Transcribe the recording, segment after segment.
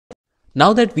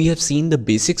Now that we have seen the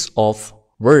basics of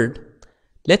Word,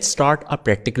 let's start a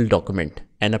practical document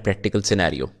and a practical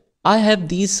scenario. I have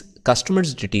these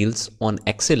customers' details on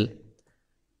Excel,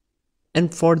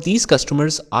 and for these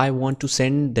customers, I want to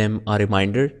send them a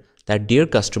reminder that, dear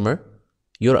customer,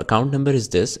 your account number is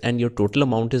this and your total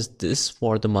amount is this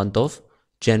for the month of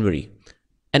January.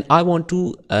 And I want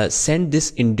to send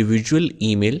this individual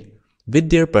email with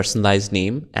their personalized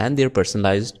name and their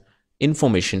personalized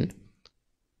information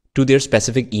to their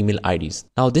specific email IDs.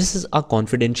 Now this is a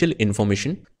confidential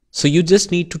information, so you just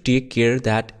need to take care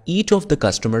that each of the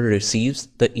customer receives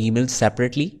the email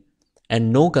separately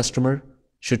and no customer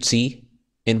should see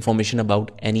information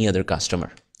about any other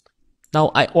customer.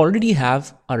 Now I already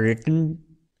have a written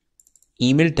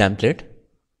email template.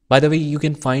 By the way, you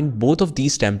can find both of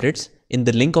these templates in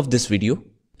the link of this video.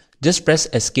 Just press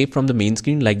escape from the main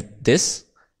screen like this,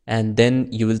 and then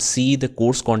you will see the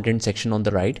course content section on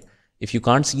the right. If you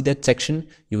can't see that section,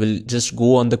 you will just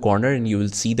go on the corner and you will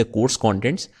see the course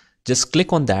contents. Just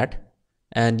click on that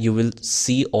and you will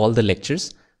see all the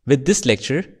lectures. With this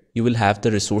lecture, you will have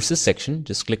the resources section.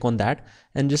 Just click on that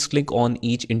and just click on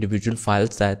each individual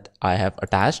files that I have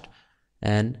attached,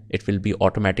 and it will be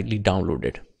automatically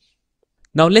downloaded.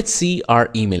 Now let's see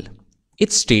our email.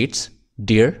 It states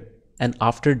dear, and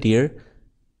after dear,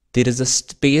 there is a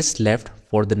space left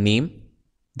for the name.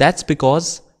 That's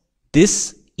because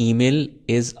this email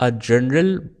is a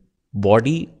general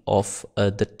body of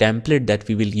the template that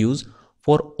we will use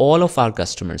for all of our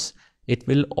customers. It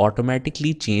will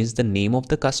automatically change the name of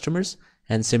the customers,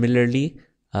 and similarly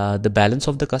the balance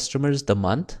of the customers, the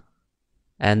month,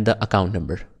 and the account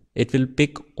number. It will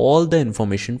pick all the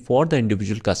information for the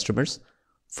individual customers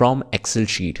from Excel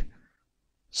sheet.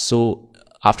 So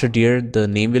after dear, the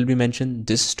name will be mentioned.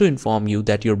 This is to inform you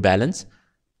that your balance,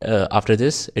 after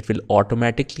this, it will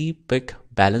automatically pick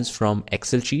balance from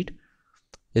Excel sheet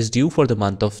is due for the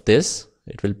month of this.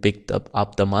 It will pick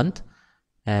up the month,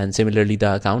 and similarly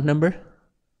the account number,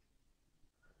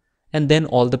 and then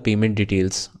all the payment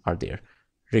details are there.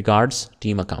 Regards,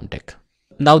 Team Account Tech.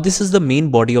 Now this is the main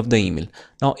body of the email.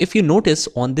 Now if you notice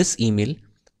on this email,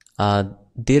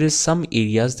 there is some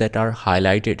areas that are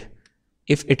highlighted.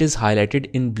 If it is highlighted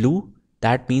in blue,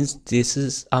 that means this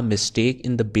is a mistake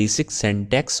in the basic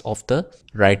syntax of the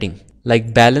writing.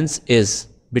 Like balance is,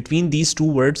 between these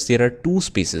two words there are two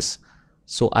spaces.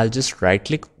 So I'll just right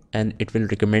click and it will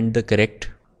recommend the correct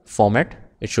format.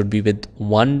 It should be with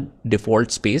one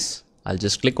default space. I'll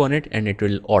just click on it and it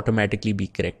will automatically be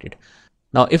corrected.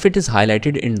 Now if it is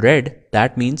highlighted in red,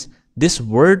 that means this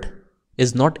word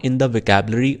is not in the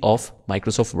vocabulary of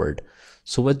Microsoft Word.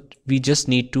 So what we just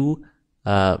need to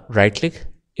right click.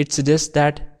 It suggests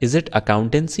that is it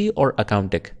accountancy or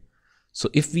account tech. So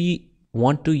if we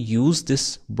want to use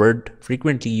this word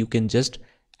frequently, you can just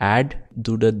add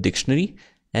to the dictionary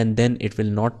and then it will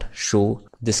not show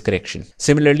this correction.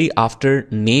 Similarly, after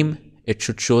name, it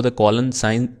should show the colon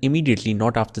sign immediately,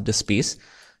 not after the space.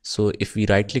 So if we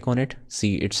right click on it,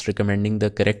 see it's recommending the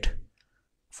correct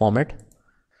format.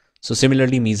 So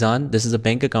similarly, Mizan, this is a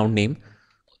bank account name.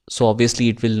 So obviously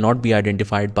it will not be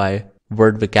identified by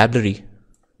word vocabulary.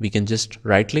 We can just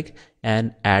right click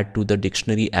and add to the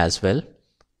dictionary as well.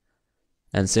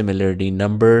 And similarly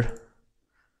number,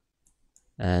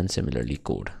 and similarly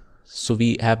code. So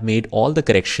we have made all the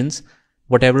corrections,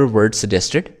 whatever word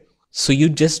suggested. So you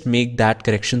just make that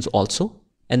corrections also,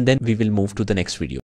 and then we will move to the next video.